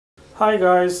Hi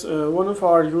guys, one of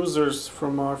our users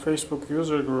from our Facebook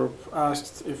user group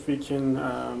asked if we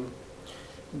can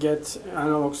get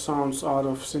analog sounds out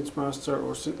of SynthMaster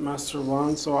or SynthMaster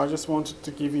One, so I just wanted to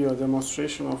give you a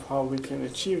demonstration of how we can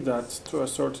achieve that to a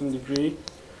certain degree.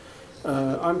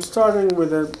 I'm starting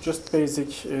with a just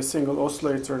basic single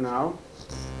oscillator now.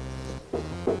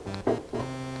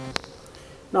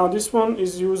 Now this one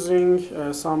is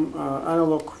using some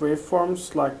analog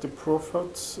waveforms like the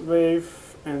Profat wave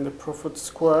and the Profat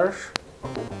square.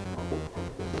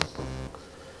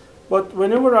 But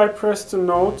whenever I press the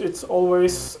note, it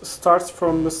always starts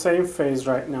from the same phase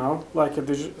right now, like a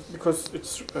because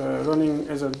it's running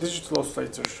as a digital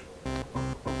oscillator.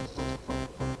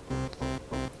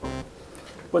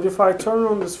 But if I turn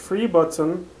on this free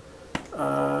button,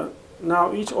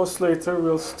 now each oscillator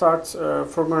will start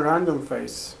from a random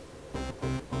phase.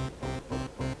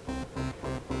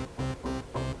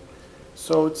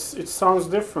 So it sounds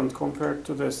different compared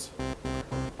to this.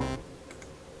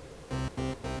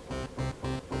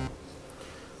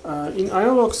 In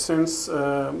analog synths,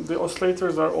 the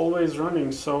oscillators are always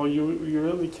running, so you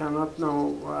really cannot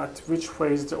know at which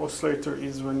phase the oscillator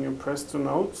is when you press the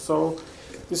note. So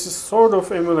this is sort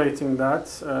of emulating that,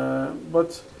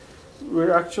 but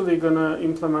we're actually going to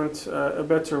implement a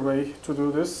better way to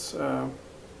do this.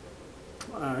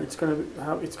 It's going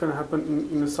to happen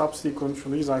in a subsequent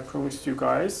release, I promised you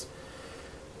guys.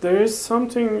 There's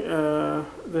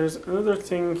another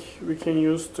thing we can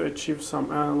use to achieve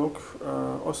some analog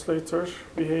oscillator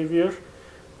behavior.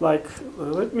 Like,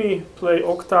 let me play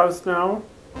octaves now.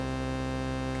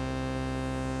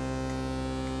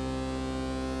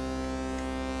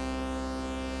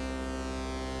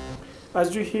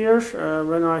 As you hear,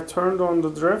 when I turned on the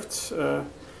drift, the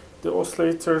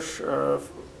oscillator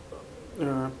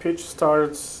pitch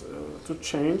started to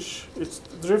change.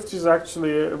 The drift is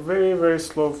actually a very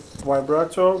slow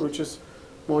vibrato, which is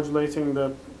modulating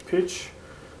the pitch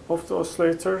of the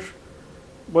oscillator,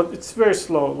 but it's very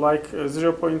slow, like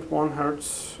 0.1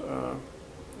 hertz.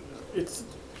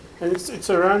 It's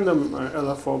a random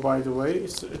LFO, by the way.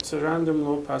 It's a random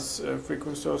low pass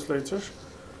frequency oscillator.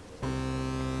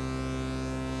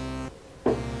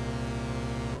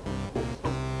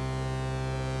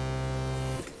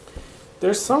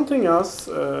 There's something else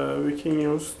we can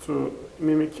use to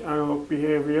mimic analog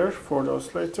behavior for the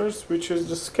oscillators, which is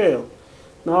the scale.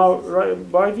 Now,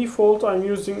 by default, I'm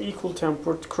using equal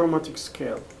tempered chromatic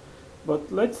scale.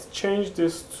 But let's change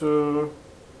this to,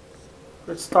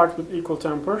 let's start with equal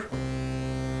temper.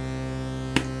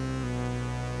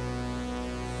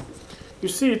 You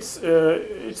see, it's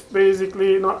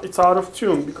basically not, it's out of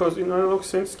tune, because in analog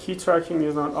synths, key tracking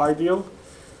is not ideal.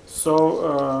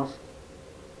 So,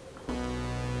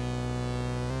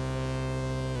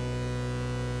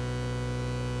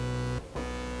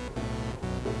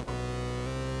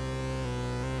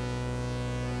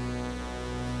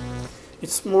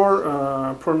 it's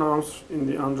more pronounced in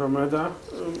the Andromeda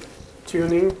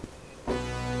tuning.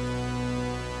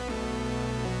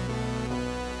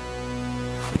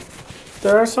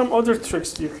 There are some other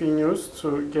tricks you can use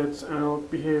to get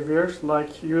analog behavior,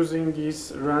 like using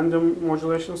these random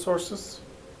modulation sources.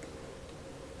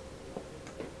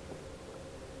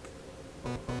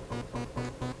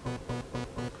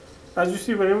 As you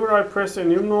see, whenever I press a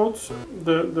new note,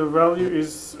 the value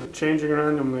is changing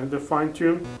randomly, the fine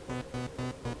tune.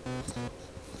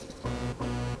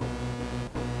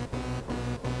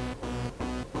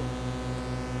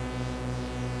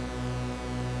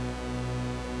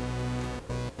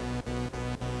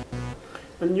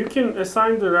 And you can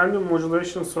assign the random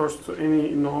modulation source to any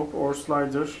knob or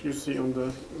slider you see on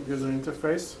the user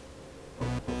interface.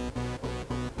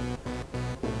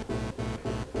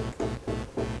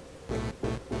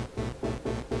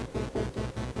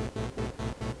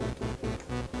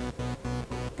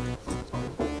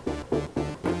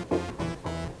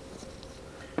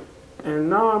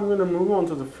 And now I'm going to move on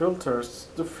to the filters.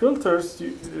 The filters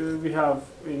we have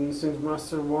in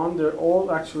SynthMaster One, they're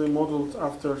all actually modeled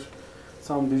after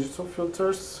some digital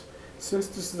filters. Since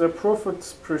this is a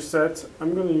Profat preset,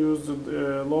 I'm going to use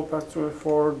the low pass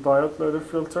 24 diode ladder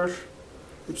filter,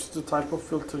 which is the type of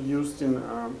filter used in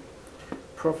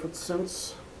Profat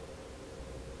synths.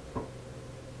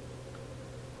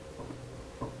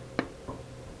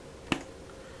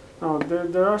 Now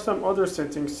there are some other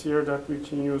settings here that we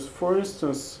can use. For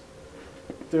instance,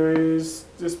 there is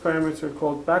this parameter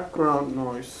called background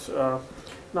noise.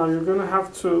 Now you're going to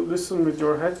have to listen with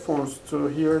your headphones to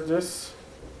hear this.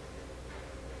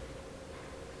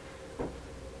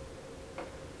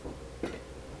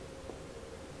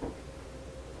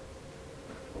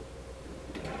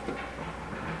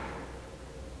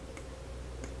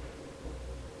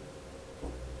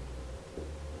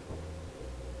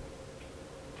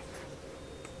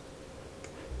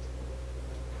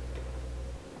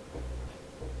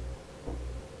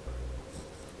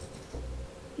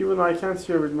 even I can't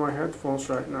hear with my headphones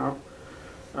right now.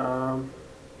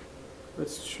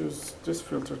 Let's choose this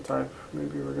filter type.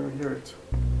 Maybe we're gonna hear it.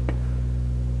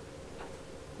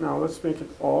 Now let's make it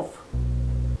off.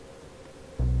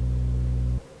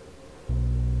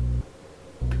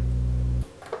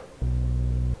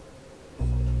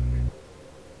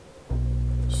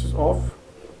 This is off,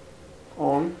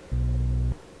 on.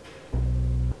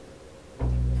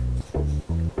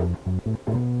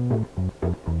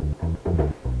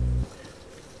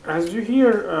 As you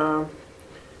hear,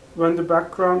 when the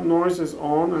background noise is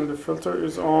on and the filter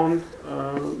is on,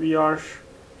 we are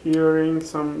hearing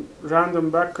some random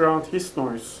background hiss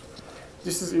noise.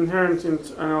 This is inherent in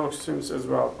analog synths as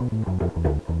well.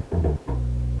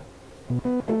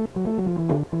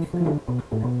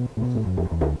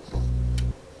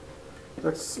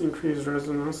 Let's increase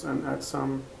resonance and add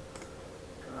some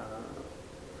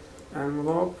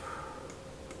envelope.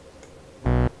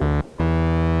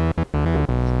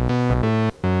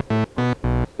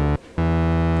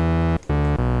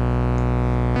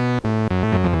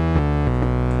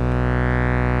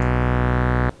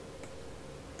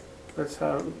 Let's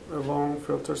have a long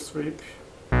filter sweep.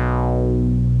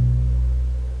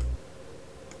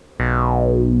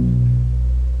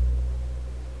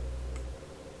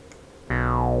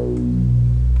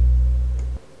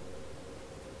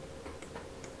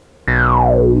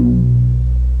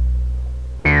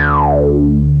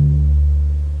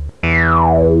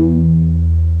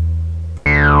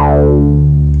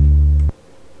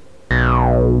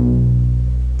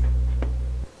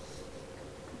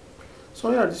 So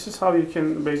yeah, this is how you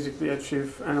can basically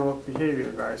achieve analog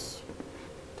behavior, guys.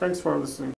 Thanks for listening.